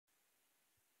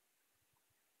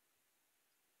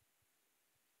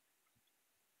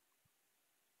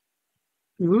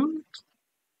Mm-hmm.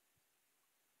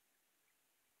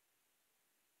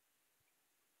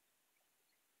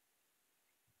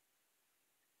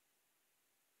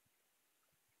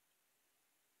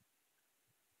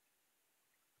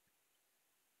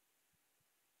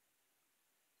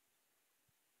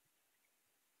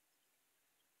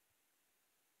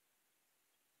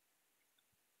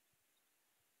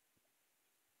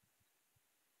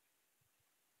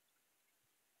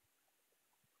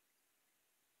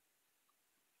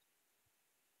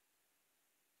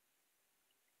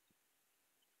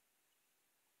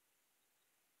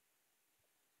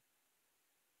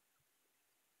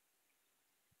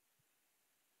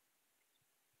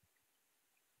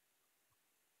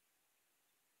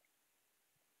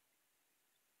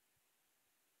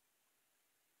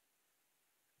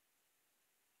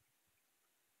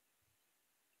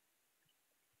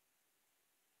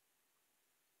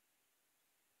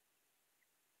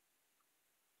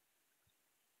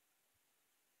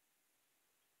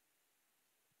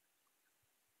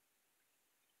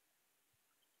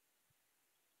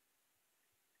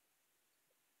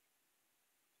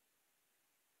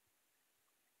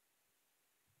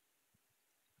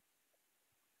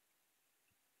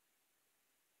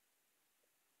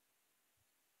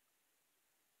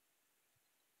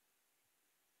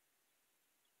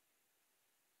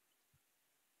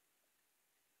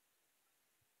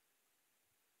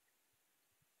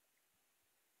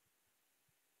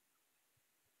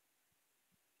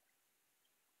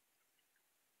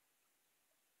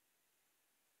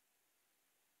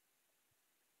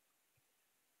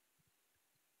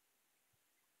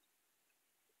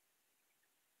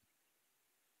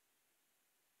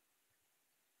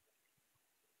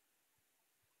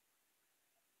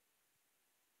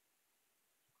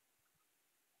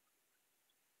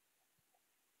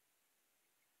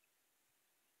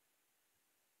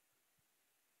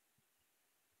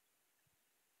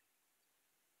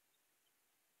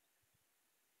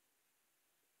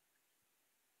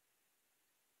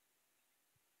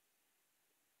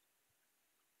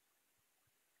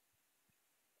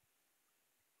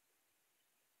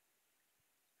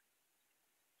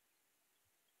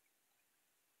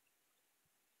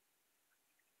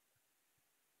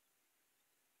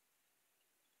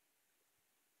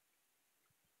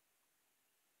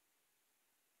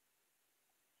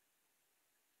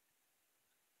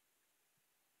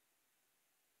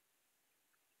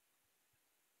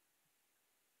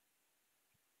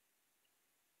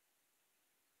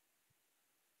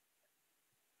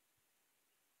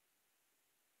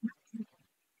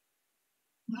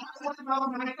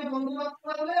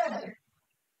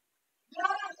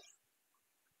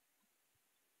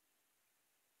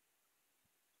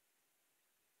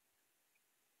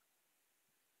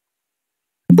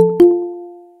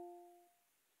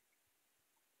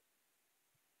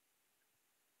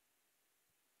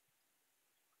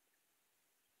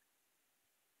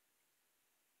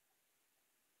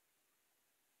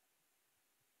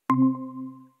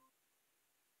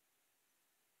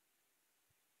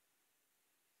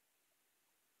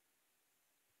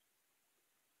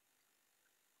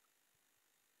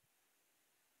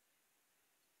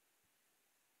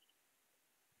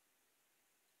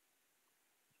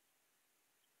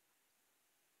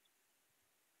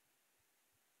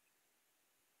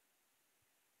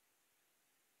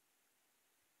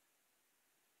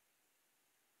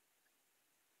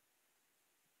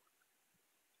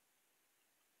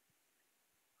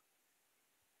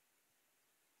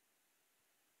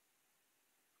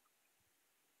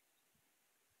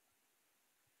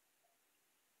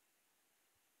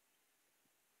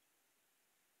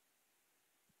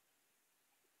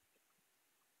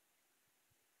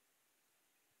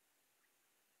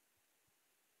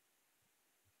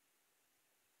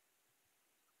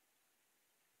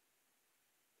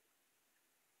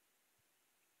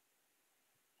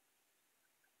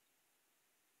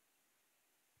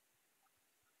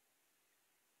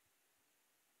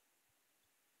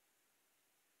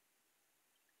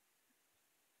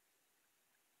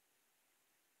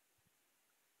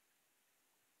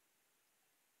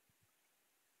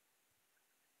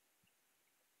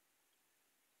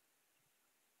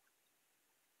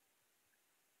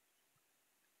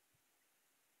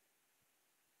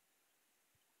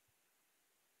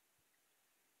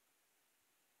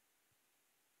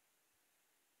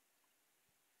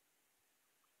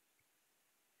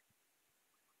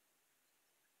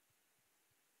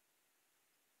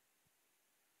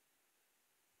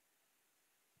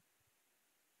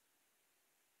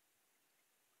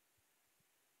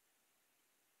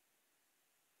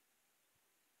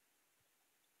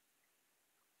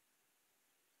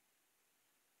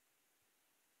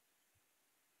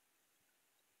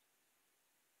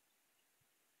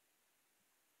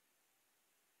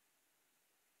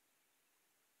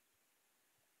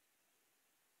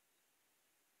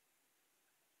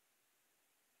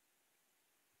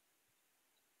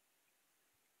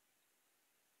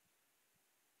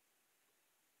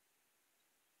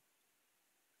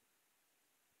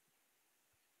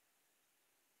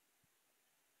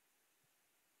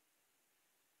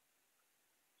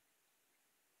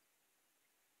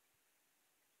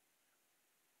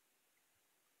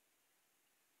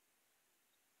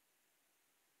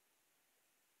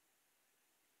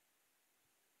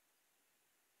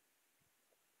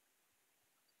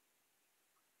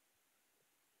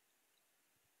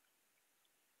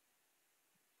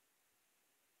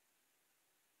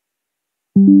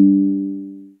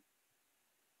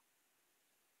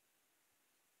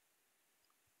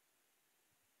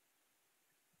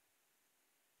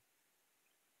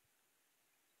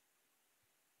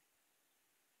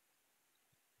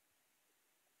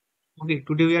 Okay,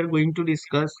 today we are going to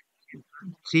discuss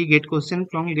three gate question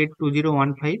from gate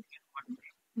 2015.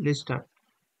 Let's start.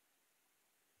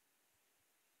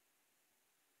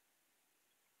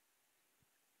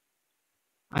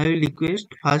 I will request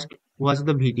first watch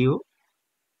the video.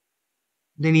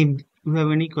 Then if you have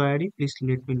any query, please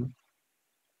let me know.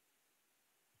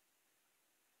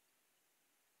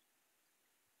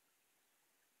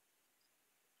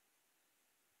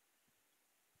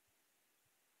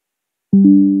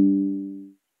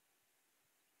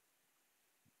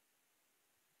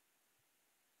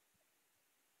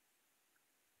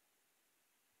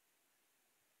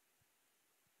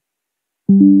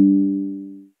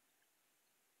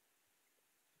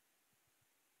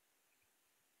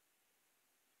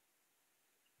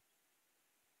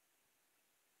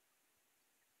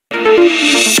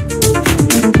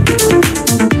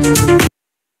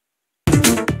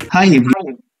 Hi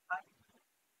everyone.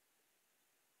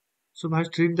 So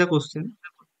first read the question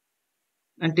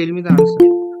and tell me the answer.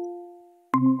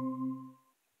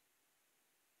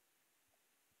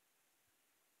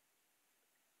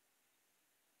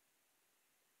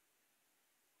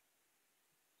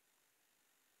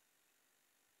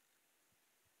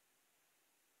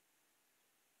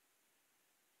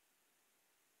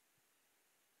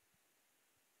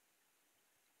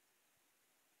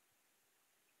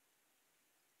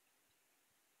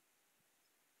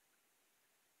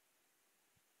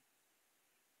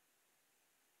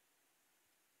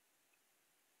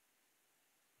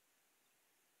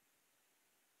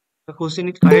 The question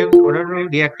is correct order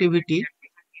of reactivity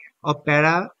of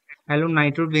para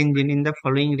halonitrobenzene in the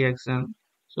following reaction.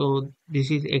 So this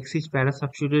is X is para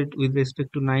substituted with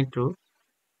respect to nitro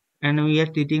and we are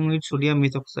treating with sodium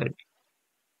methoxide.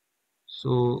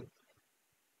 So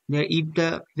there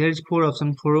is four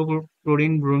options: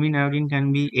 chlorine, bromine, iodine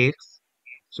can be X.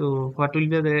 So what will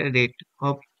be the rate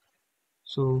of,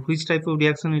 so which type of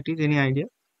reaction it is? Any idea?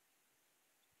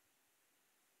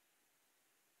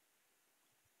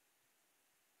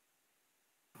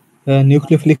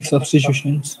 Nucleophilic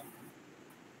substitutions.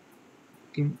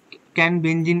 Can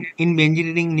benzene in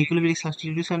benzene ring nucleophilic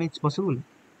substitution is possible?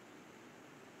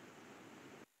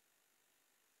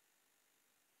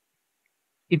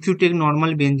 If you take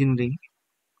normal benzene ring,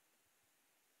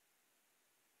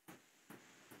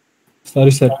 Sorry,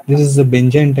 sir. This is a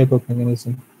benzene type of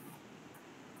mechanism.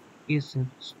 yes, sir.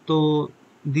 So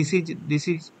this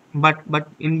is but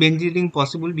in benzene ring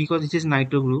possible because it is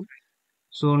nitro group.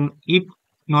 So if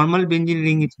normal benzene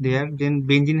ring is there, then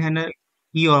benzene has a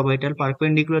p orbital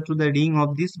perpendicular to the ring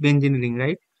of this benzene ring,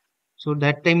 right? So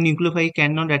that time nucleophile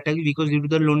cannot attach because due to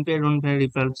the lone pair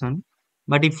repulsion.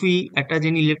 But if we attach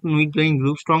any electron withdrawing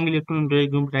group, strong electron withdrawing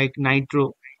group like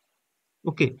nitro,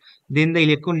 okay, then the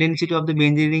electron density of the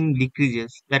benzene ring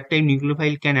decreases. That time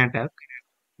nucleophile can attack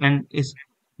and is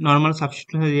normal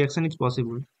substitution reaction is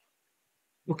possible.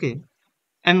 Okay.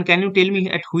 And can you tell me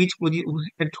at which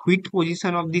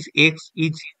position of this X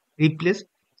is replaced?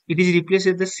 It is replaced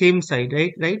at the same side,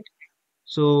 right? Right.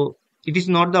 So it is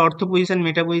not the ortho position,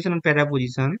 meta position, and para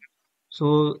position.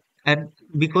 So at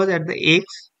because at the X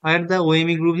where the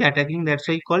OME group is attacking, that's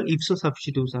why called ipso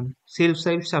substitution, self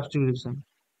substitution.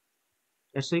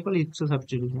 That's why called ipso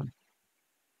substitution.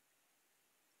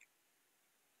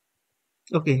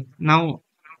 Okay. Now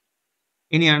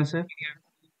any answer?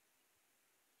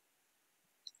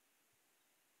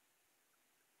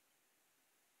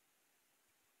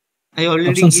 I already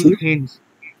Option give C. hints.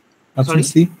 Option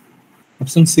Sorry. C.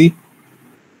 Option C.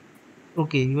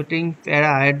 Okay, you are taking para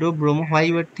hydro bromo. Why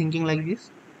you are thinking like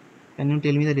this? Can you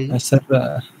tell me the reason?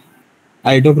 Sir,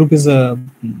 Ido group is a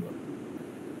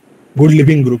good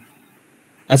living group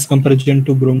as comparison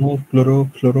to bromo, chloro,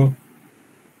 fluoro.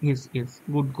 Yes, yes,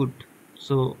 good, good.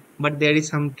 So, but there is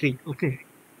some trick. Okay.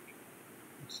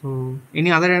 So,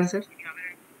 any other answer?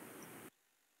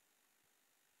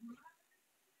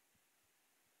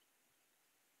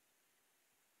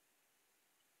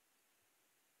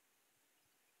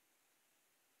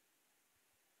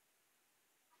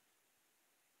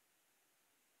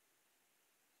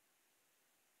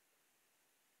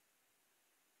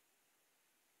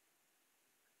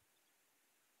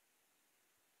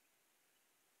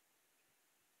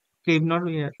 Okay, if not,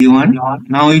 we are. Everyone,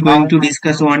 now we're going to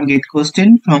discuss one gate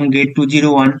question from gate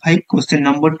 2015, question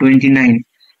number 29.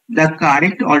 The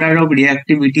correct order of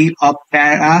reactivity of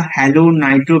para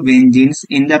halonitrobenzenes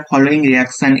in the following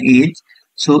reaction is,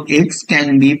 so X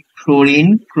can be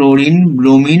fluorine, chlorine,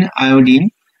 bromine,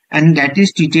 iodine, and that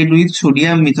is treated with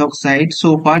sodium methoxide.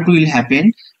 So what will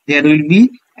happen? There will be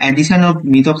addition of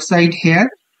methoxide here,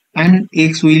 and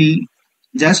X will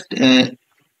just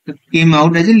came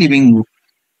out as a living group.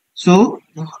 So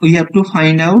we have to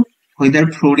find out whether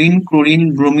fluorine,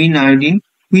 chlorine, bromine, iodine,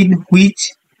 with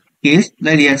which case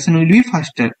the reaction will be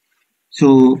faster.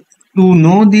 So to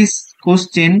know this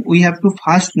question, we have to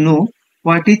first know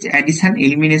what is addition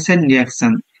elimination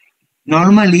reaction.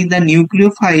 Normally, the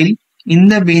nucleophile in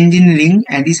the benzene ring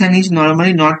addition is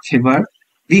normally not favored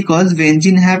because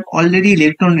benzene have already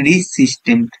electron rich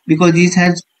system, because this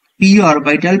has p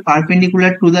orbital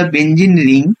perpendicular to the benzene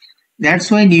ring. That's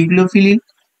why nucleophile,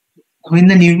 when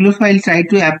the nucleophile try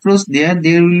to approach there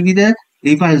will be the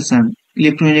repulsion,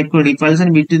 electron-electron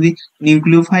repulsion between the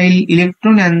nucleophile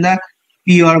electron and the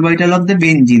p orbital of the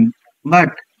benzene. But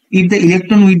if the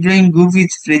electron withdrawing group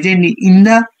is present in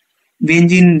the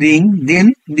benzene ring,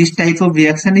 then this type of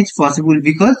reaction is possible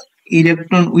because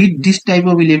electron with this type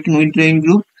of electron withdrawing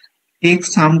group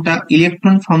takes some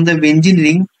electron from the benzene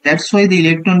ring. That's why the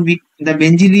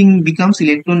benzene ring becomes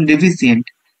electron deficient.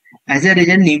 As a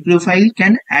result, nucleophile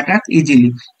can attack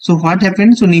easily. So what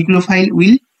happens? So nucleophile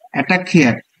will attack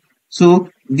here. So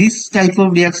this type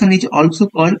of reaction is also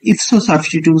called ipso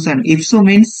substitution. Ipso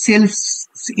means cells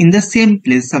in the same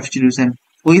place substitution.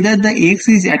 Whether the X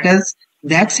is attached,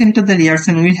 that center the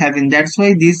reaction will happen. That's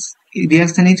why this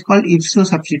reaction is called ipso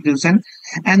substitution,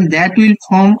 and that will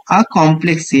form a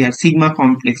complex here, sigma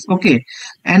complex. Okay,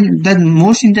 and the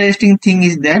most interesting thing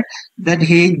is that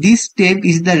hey, this step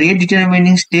is the rate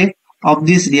determining step of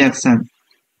this reaction.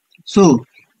 So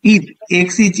if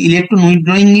X is electron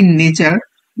withdrawing in nature,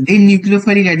 then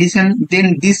nucleophilic addition,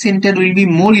 then this center will be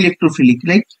more electrophilic,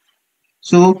 right?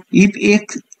 So if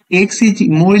X is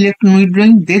more electron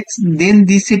withdrawing, then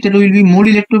this center will be more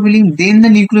electrophilic, then the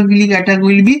nucleophilic attack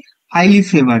will be highly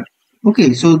favored.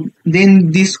 Okay, so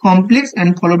then this complex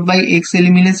and followed by X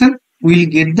elimination will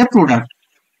get the product.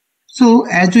 So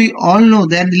as we all know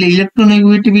that the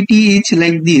electronegativity is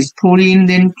like this: fluorine,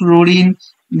 then chlorine,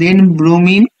 then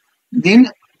bromine, then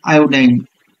iodine,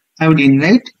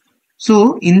 right?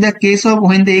 So in the case of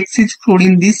when the X is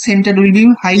fluorine, this center will be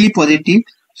highly positive.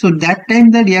 So that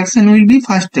time the reaction will be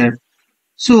faster.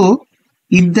 So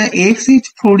if the X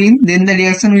is fluorine, then the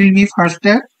reaction will be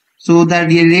faster. So the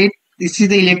rate, this is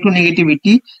the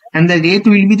electronegativity, and the rate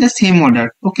will be the same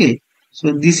order. Okay.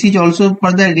 So this is also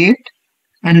for the rate,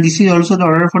 and this is also the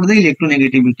order for the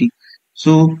electronegativity.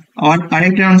 So our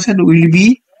correct answer will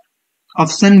be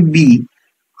option B: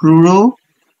 fluoro,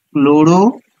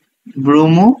 fluoro,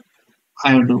 bromo,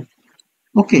 iodo.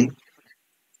 Okay.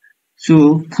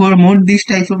 So for more this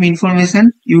type of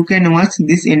information, you can watch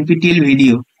this NPTEL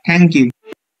video. Thank you.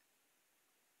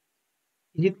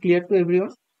 Is it clear to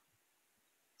everyone?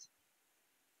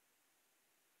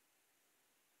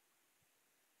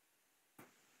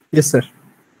 Yes, sir.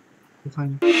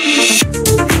 Fine.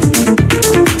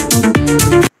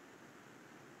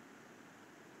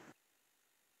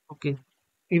 Okay.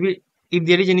 If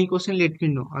there is any question, let me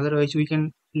know. Otherwise, we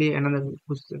can play another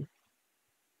question.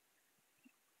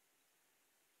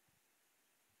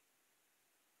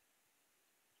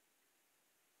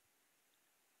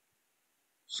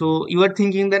 So you are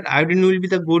thinking that iodine will be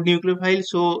the good nucleophile,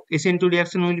 so SN2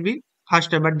 reaction will be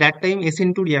faster. But that time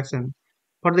SN2 reaction,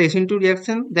 for the SN2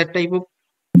 reaction, that type of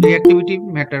reactivity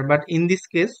matter. But in this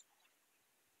case,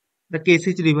 the case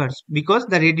is reverse because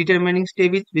the rate determining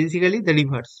step is basically the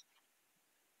reverse.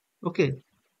 Okay.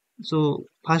 So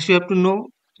first you have to know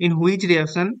in which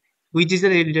reaction which is the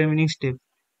rate determining step.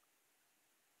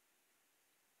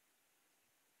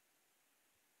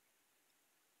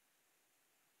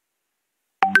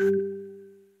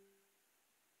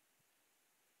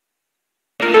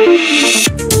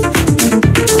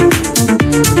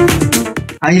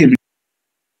 I agree.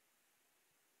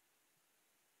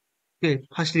 Okay.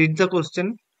 First read the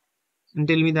question and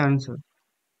tell me the answer.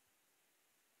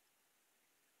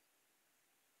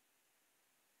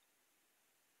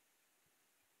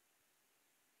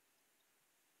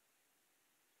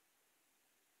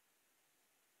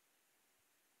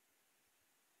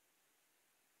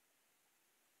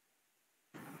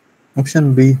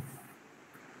 Option B.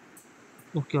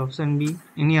 Okay. Option B.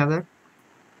 Any other?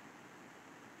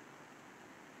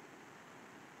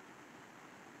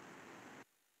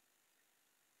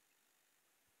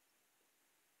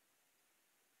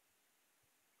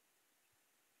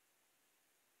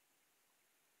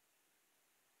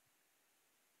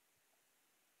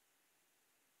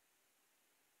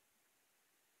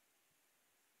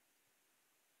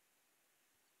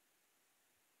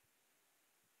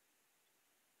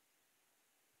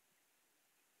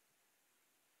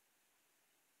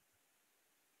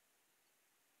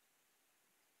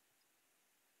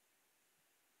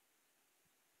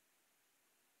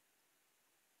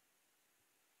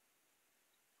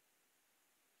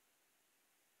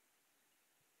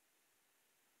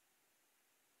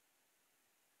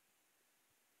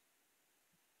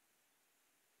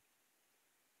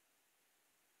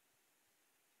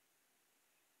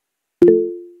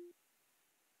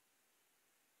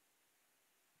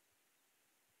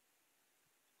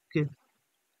 Okay.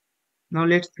 Now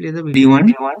let's play the video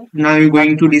one. Now we're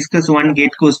going to discuss one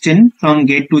gate question from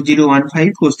gate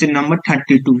 2015, question number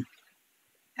 32.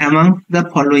 Among the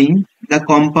following, the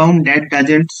compound that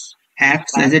doesn't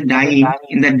act as a diene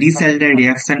in the decellular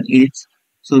reaction is,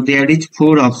 so there is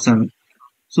four options.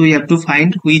 So we have to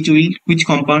find which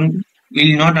compound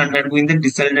will not undergo in the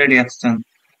decellular reaction.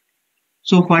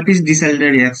 So what is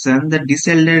decellular reaction? The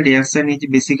decellular reaction is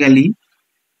basically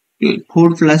a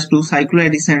 4 plus 2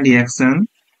 cycloaddition reaction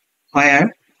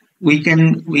where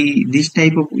we this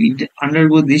type of it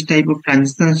undergo this type of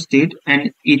transition state,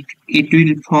 and it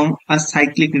will form a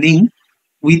cyclic ring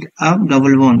with a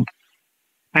double bond.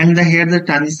 And here the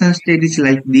transition state is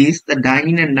like this: the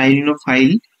diene and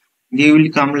dienophile, they will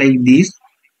come like this,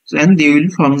 so, and they will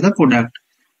form the product.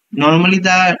 Normally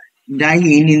the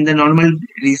diene in the normal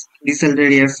decellular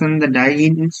reaction, the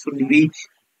diene should be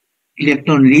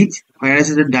electron rich,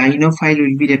 whereas the dienophile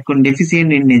will be electron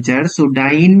deficient in nature. So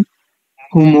diene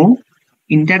HOMO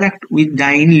interact with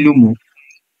diene LUMO.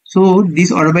 So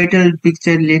this orbital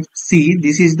picture, let's see,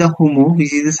 this is the HOMO,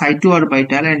 which is the cyto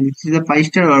orbital, and this is the pi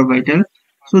star orbital.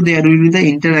 So there will be the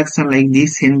interaction like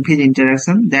this, n phase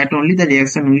interaction, that only the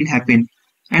reaction will happen.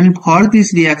 And for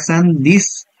this reaction,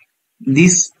 this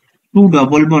two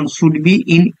double bonds should be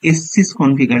in S-cis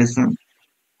configuration.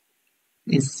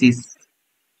 S-cis.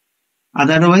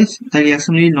 Otherwise, the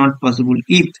reaction is not possible.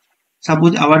 If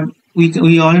suppose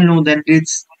we all know that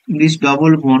this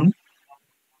double bond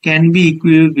can be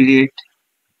equilibrate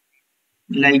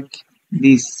like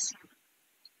this.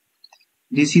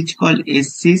 This is called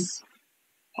S-cis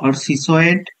or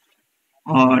cissoid,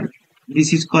 or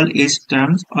this is called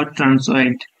S-trans or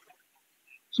transoid.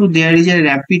 So there is a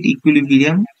rapid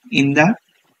equilibrium in the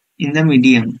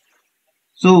medium.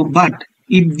 So but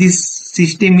if this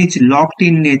system is locked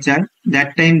in nature,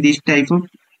 that time this type of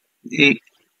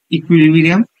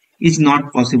equilibrium is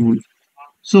not possible.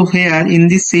 So here in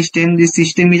this system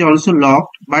is also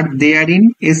locked, but they are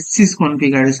in S-cis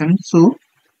configuration, so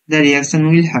the reaction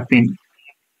will happen.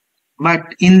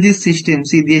 But in this system,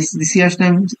 see this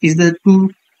system is the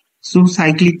two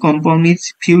cyclic compound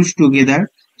is fused together.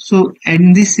 So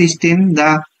in this system,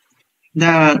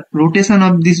 the rotation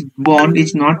of this bond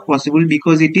is not possible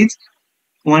because it is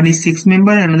one is 6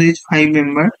 member, another is 5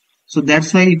 member. So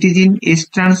that's why it is in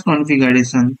S-trans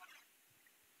configuration.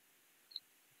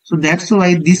 So that's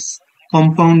why this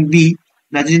compound B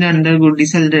doesn't undergo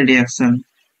decellular reaction.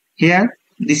 Here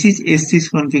this is S-cis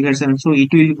configuration, so it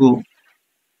will go.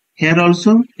 Here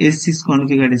also S-cis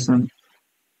configuration,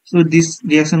 so this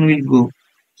reaction will go.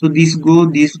 So this go,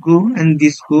 and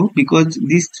this go, because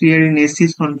these three are in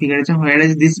S-cis configuration,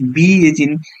 whereas this B is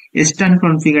in S-trans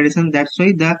configuration. That's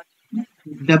why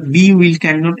the B will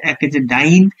cannot act as a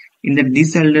diene in the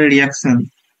decellular reaction.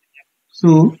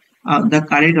 So the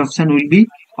correct option will be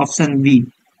option B.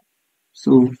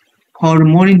 So for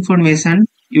more information,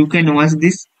 you can watch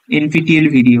this NPTEL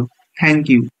video. Thank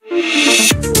you.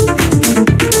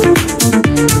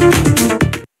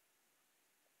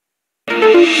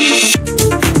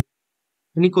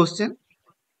 Any question?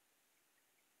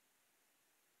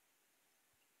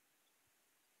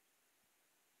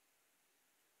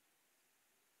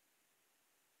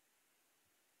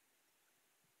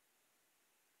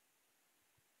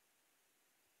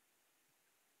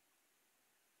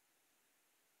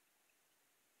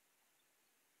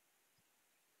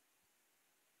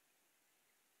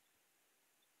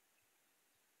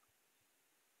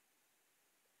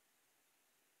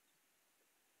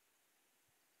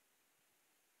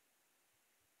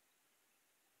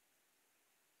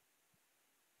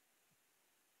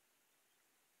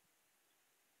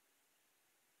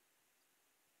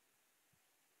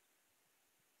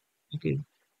 Okay.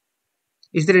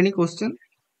 Is there any question?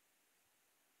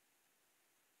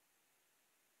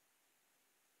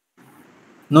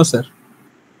 No, sir.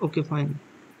 Okay, fine.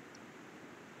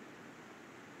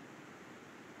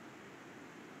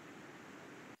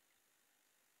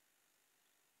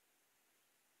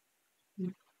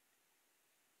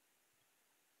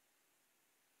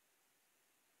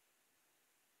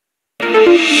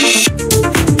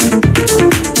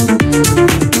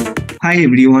 Hi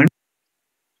everyone.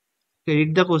 Okay,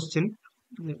 read the question.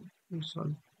 Yeah,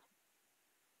 sorry.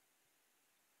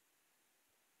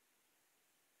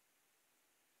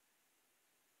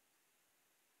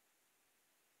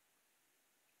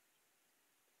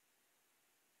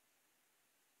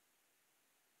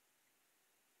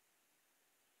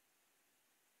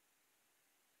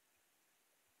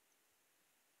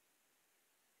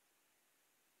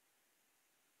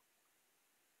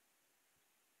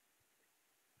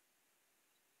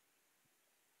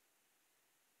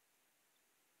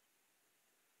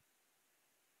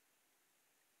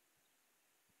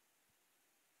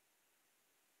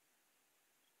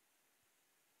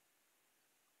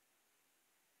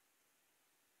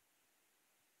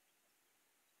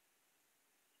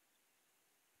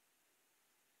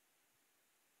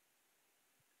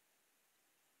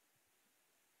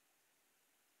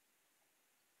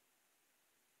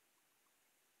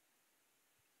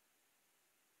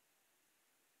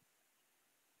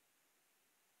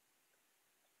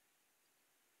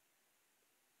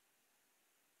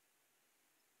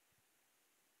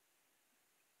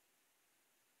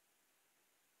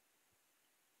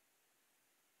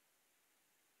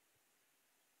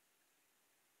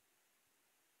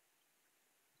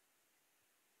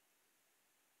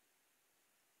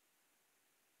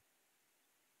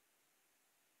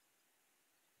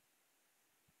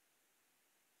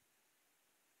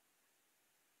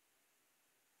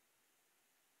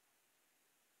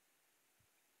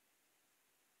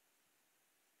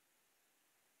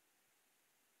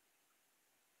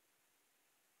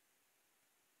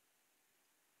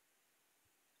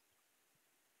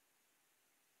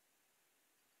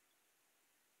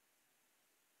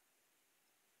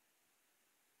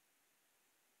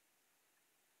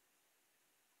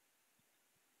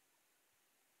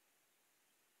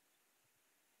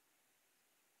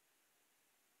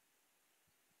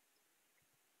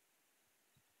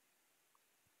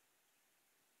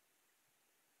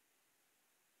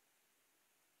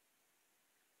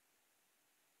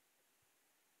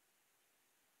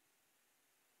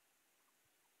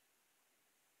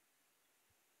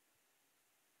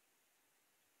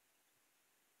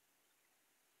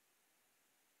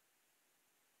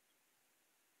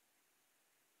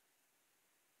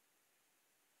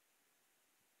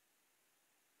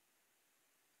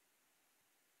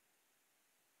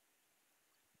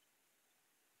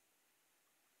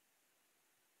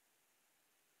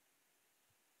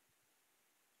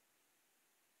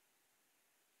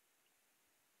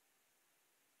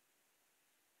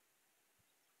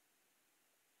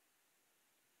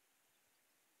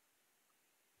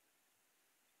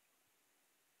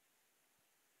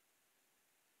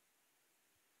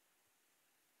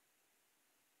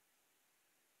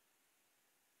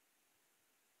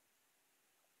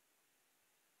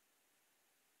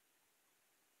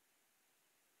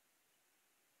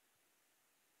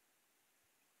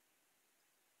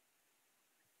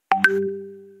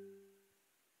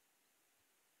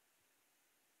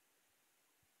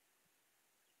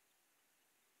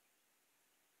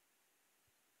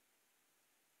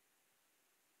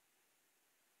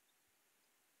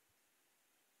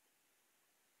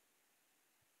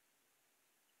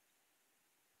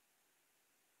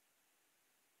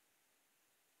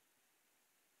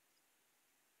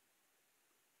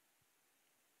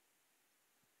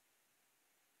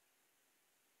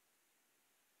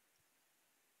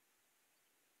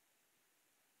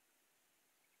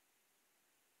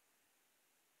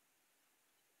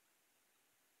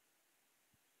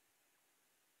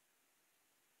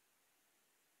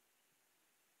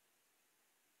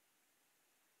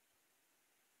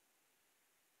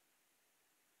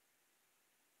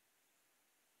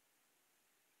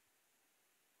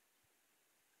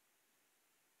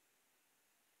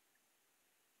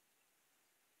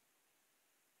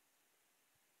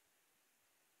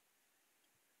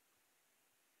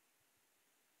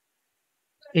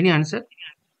 Any answer?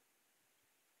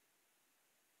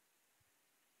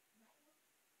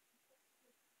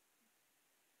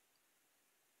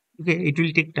 Okay, it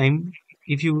will take time.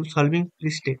 If you solving,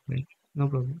 please take time. No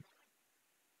problem.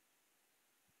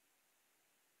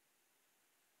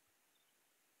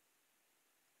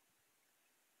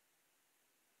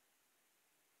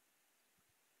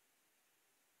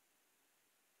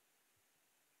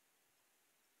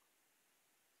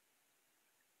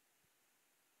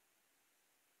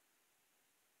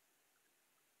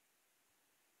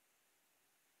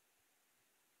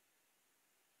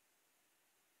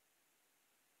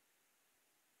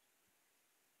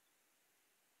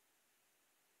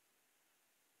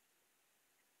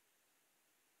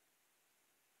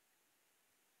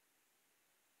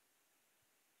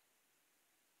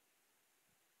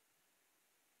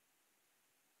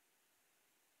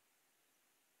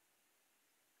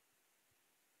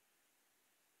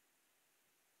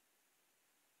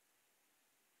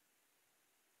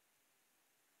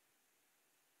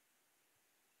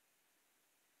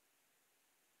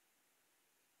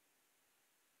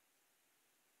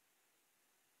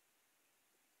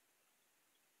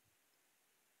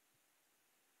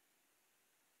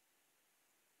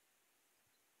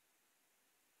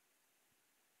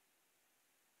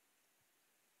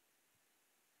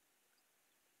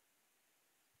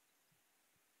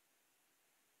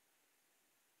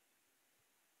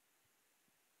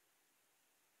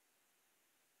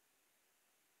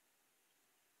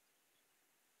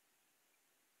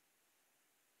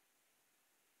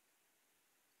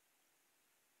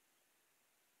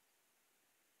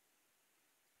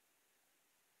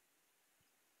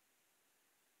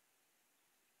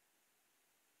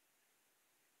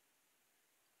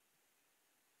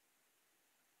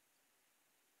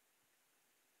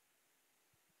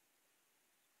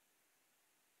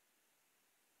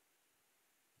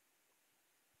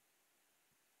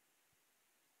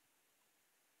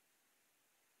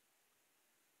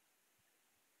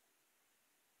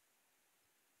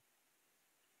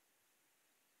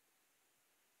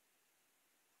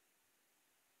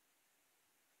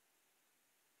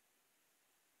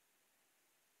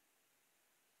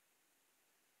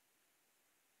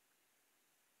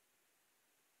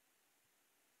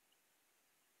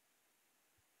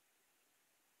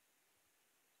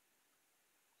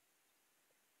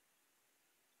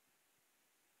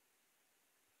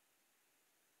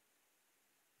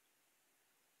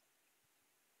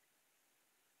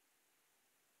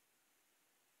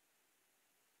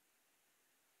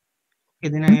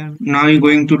 Okay, then I am now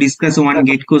going to discuss one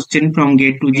gate question from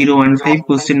gate 2015,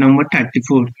 question number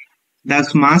 34.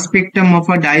 The mass spectrum of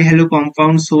a dihalo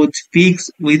compound shows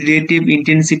peaks with relative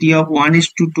intensity of 1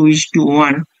 is to 2 is to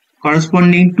 1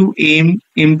 corresponding to M,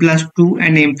 M plus 2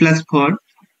 and M plus 4,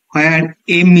 where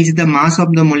M is the mass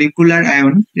of the molecular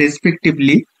ion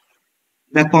respectively.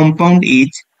 The compound is,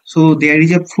 so there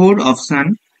is a 4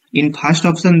 option. In first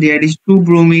option there is 2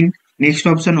 bromine, next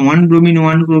option 1 bromine,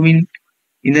 1 bromine.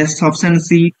 In the option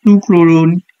C, 2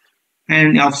 chlorine,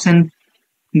 and option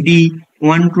D,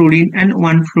 1 chlorine and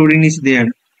 1 fluorine is there.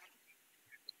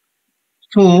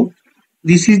 So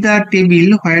this is the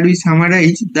table where we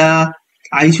summarize the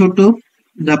isotope.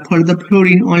 For the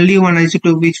fluorine, only one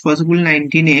isotope is possible,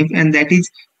 19F, and that is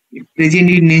present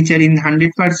in nature in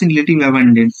 100% relative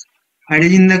abundance.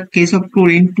 Whereas in the case of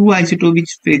chlorine, two isotopes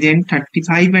is present,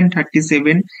 35 and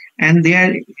 37, and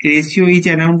their ratio is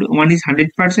around, one is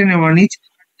 100% and one is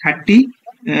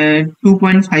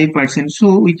 2.5%.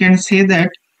 So we can say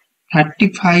that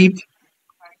 35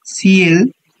 Cl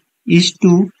is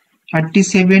to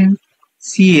 37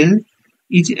 Cl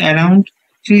is around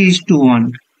 3 is to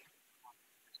 1.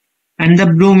 And the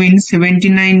bromine,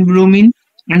 79 bromine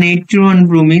and 81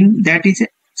 bromine, that is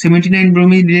 79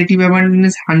 bromine relative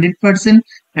abundance 100%,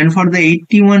 and for the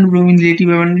 81 bromine relative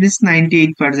abundance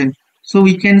 98%. So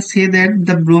we can say that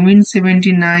the bromine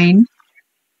 79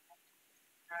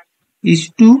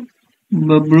 is to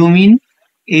bromine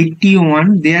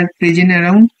 81, they are present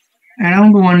around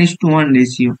 1 is to 1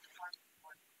 ratio.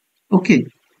 Okay,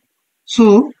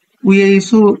 so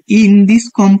in this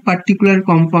particular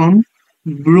compound,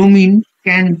 bromine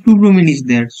two bromine is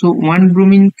there. So one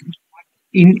bromine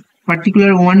in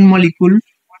particular one molecule,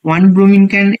 one bromine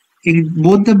can,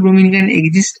 both the bromine can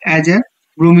exist as a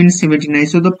bromine 79.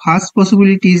 So the first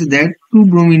possibility is that two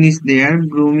bromine is there,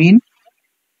 bromine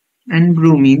and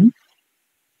bromine.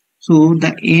 So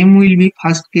the M will be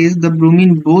first case, the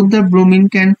bromine, both the bromine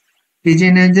can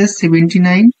present as a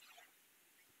 79.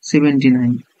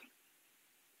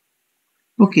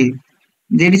 Okay,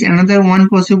 there is another one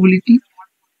possibility.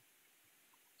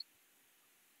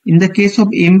 In the case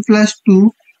of M plus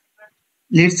 2,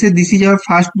 let's say this is our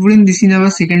first bromine, this is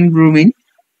our second bromine.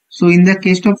 So in the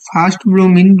case of first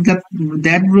bromine,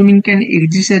 that bromine can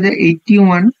exist as a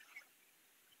 81,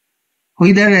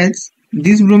 whereas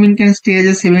this bromine can stay as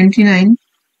a 79,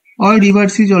 or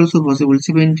reverse is also possible,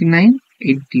 79,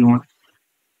 81.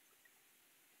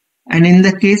 And in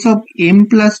the case of M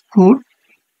plus 4,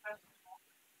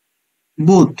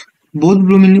 both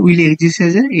bromine will exist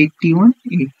as a 81,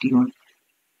 81.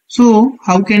 So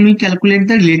how can we calculate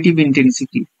the relative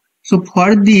intensity? So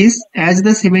for this, as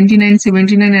the 79,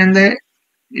 79 and the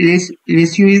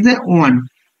ratio is the 1.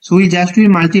 So we just will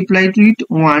multiply to it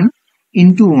 1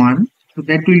 into 1. So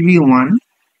that will be 1.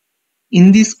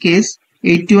 In this case,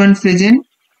 81 present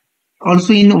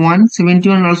also in 1,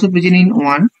 71 also present in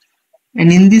 1.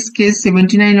 And in this case,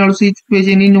 79 also is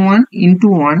present in 1 into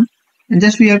 1. And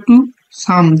just we have to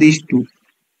sum these two.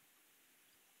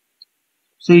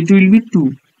 So it will be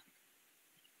 2.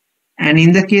 And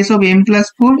in the case of M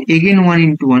plus 4, again 1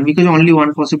 into 1, because only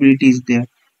one possibility is there.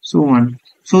 So 1.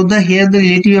 So here the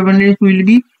relative abundance will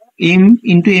be M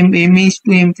into M is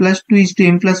to M plus 2 is to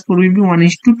M plus 4 will be 1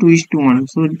 is to 2 is to 1.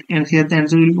 So and here the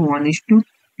answer will be 1 is to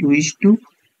 2 is to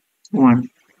 1.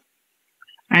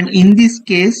 And in this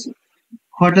case,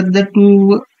 what are the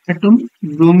two atoms?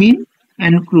 Bromine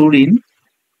and chlorine.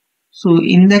 So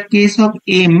in the case of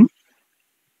M,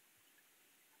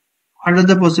 what are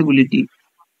the possibility?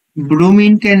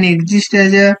 Bromine can exist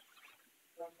as a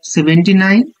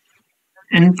 79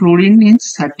 and chlorine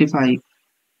is 35.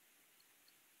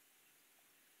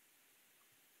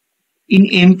 In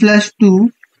M plus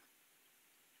 2,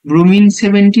 bromine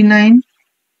 79,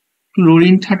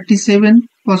 chlorine 37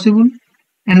 possible,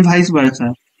 and vice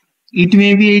versa. It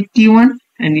may be 81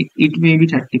 and it may be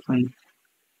 35.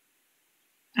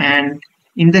 And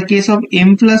in the case of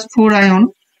M plus 4 ion,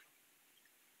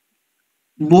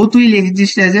 both will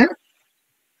exist as a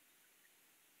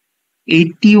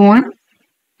 81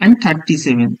 and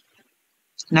 37.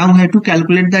 Now we have to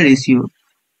calculate the ratio.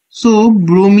 So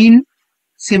bromine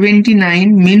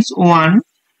 79 means 1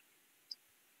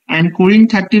 and chlorine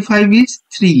 35 is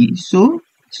 3. So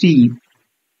 3.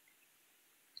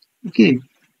 Okay.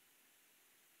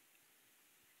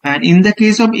 And in the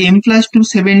case of M plus 2,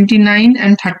 79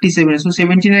 and 37. So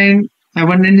 79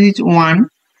 abundance is 1.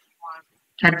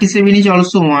 37 is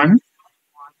also 1.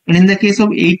 And in the case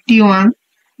of 81,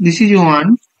 this is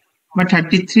 1. But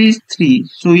 33 is 3.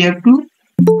 So we have to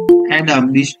add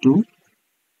up these two.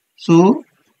 So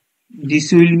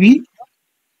this will be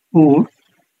 4.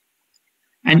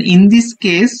 And in this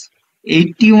case,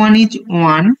 81 is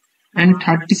 1 and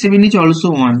 37 is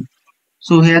also 1.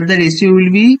 So here the ratio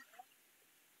will be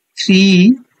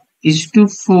 3 is to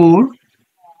 4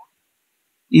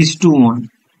 is to 1.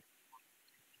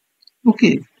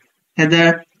 Okay. Here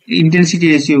the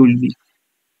intensity ratio will be.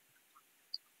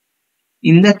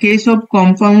 In the case of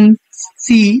compound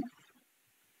C,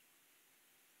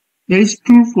 there is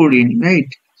 2 chlorine, right?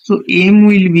 So M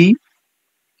will be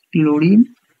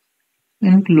chlorine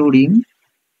and chlorine.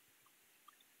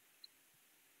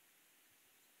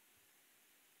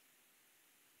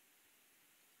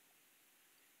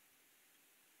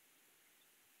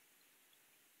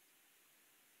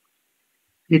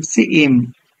 Let's say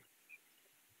M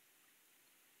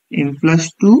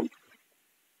plus 2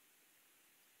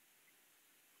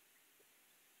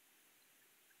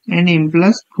 and M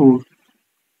plus 4.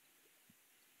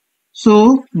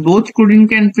 So both chlorine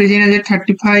can present as a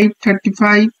 35,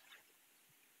 35,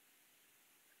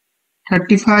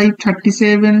 35,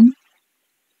 37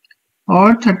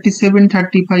 or 37,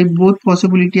 35. Both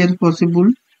possibility are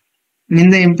possible. And in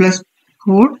the M plus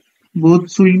 4,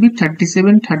 both will be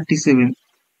 37, 37.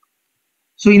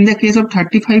 So in the case of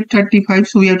 35, 35,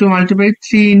 so we have to multiply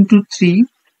 3 into 3.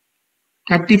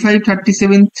 35,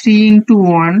 37, 3 into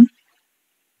 1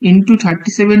 into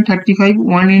 37, 35,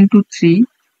 1 into 3.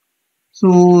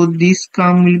 So this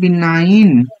will be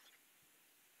 9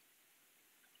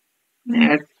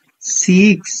 at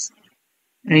 6.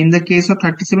 And in the case of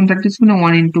 37, 37,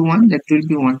 1 into 1, that will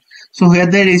be 1. So here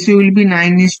the ratio will be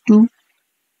 9 is to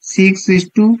 6 is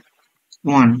to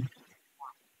 1.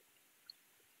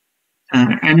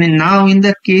 And now in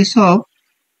the case of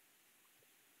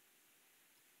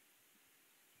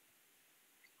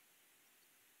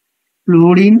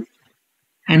fluorine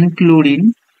and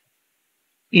chlorine,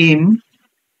 M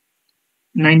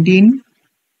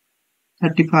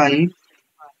 1935,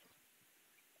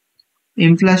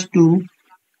 M plus 2,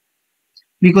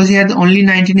 because here only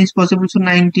 19 is possible, so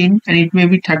 19, and it may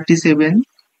be 37,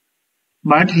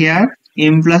 but here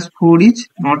M plus 4 is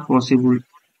not possible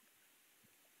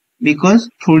because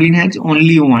fluorine has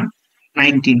only 1,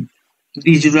 19.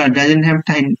 EduUdr doesn't have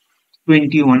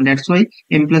 21. That's why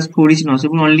m plus 4 is not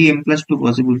possible, only m plus 2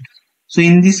 possible. So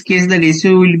in this case, the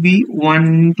ratio will be 1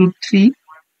 into 3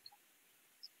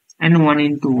 and 1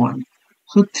 into 1.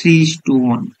 So 3 is to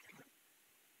 1.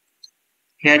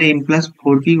 Here m plus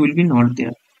 4p will be not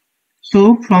there.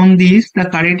 So from this, the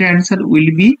correct answer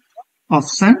will be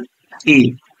option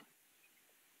A.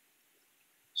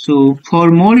 So for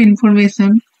more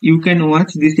information, you can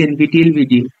watch this NPTEL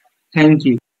video. Thank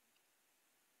you.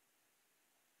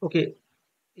 Okay,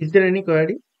 is there any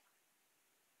query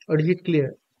or is it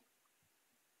clear?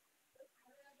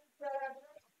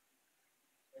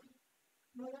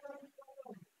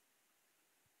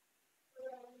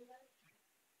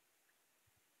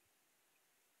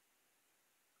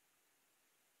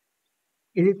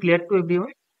 Is it clear to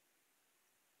everyone?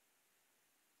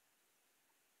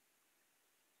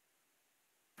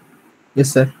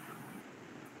 Yes, sir.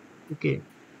 Okay.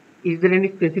 Is there any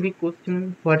specific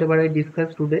question whatever I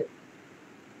discussed today?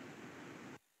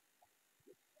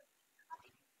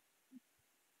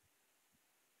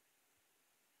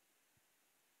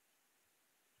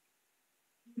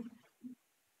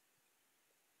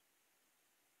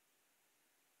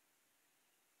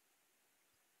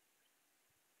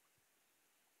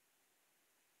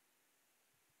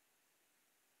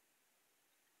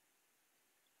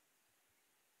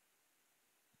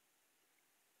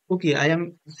 Okay, I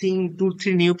am seeing 2,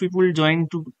 3 new people join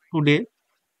today.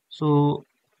 So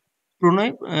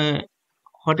Pranay,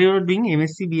 what you are doing?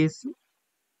 MSc, BSc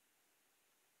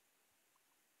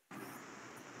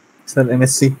Sir,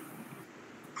 MSc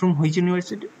from which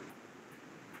university?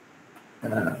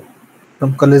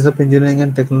 from College of Engineering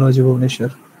and Technology,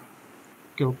 Bhubaneswar.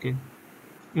 Okay, okay.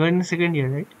 You are in the second year,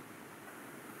 right?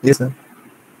 Yes, sir.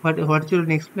 What's your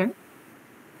next plan?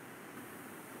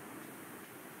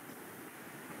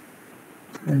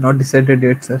 Not decided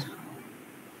yet, sir.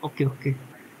 Okay, okay.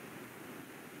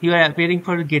 You are appearing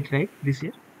for GATE, right? This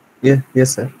year? Yeah,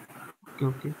 yes, sir. Okay,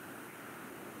 okay.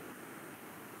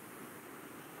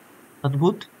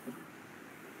 Adbhut.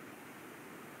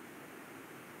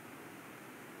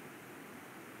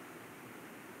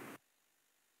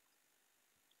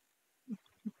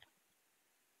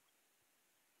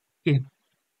 Okay.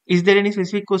 Is there any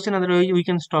specific question? Otherwise, we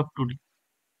can stop today.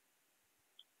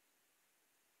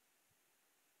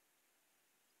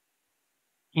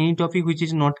 Any topic which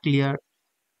is not clear?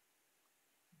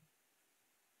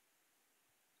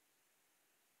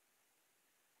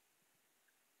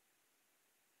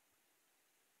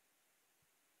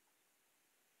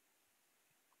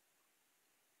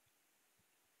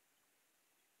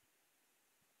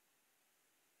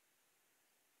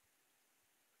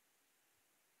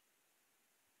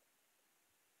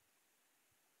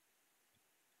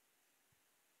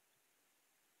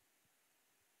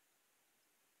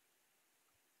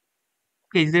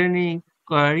 Okay, is there any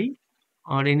query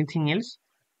or anything else?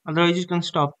 Otherwise, you can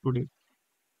stop today.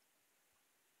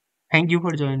 Thank you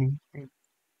for joining.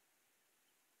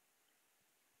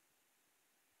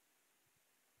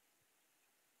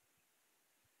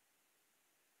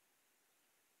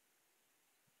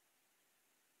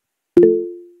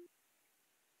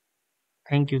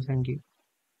 Thank you. Thank you.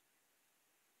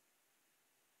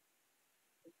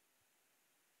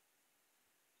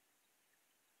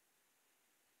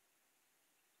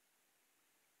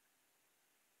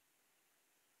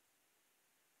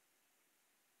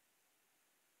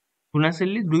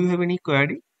 Punaselli, do you have any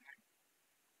query?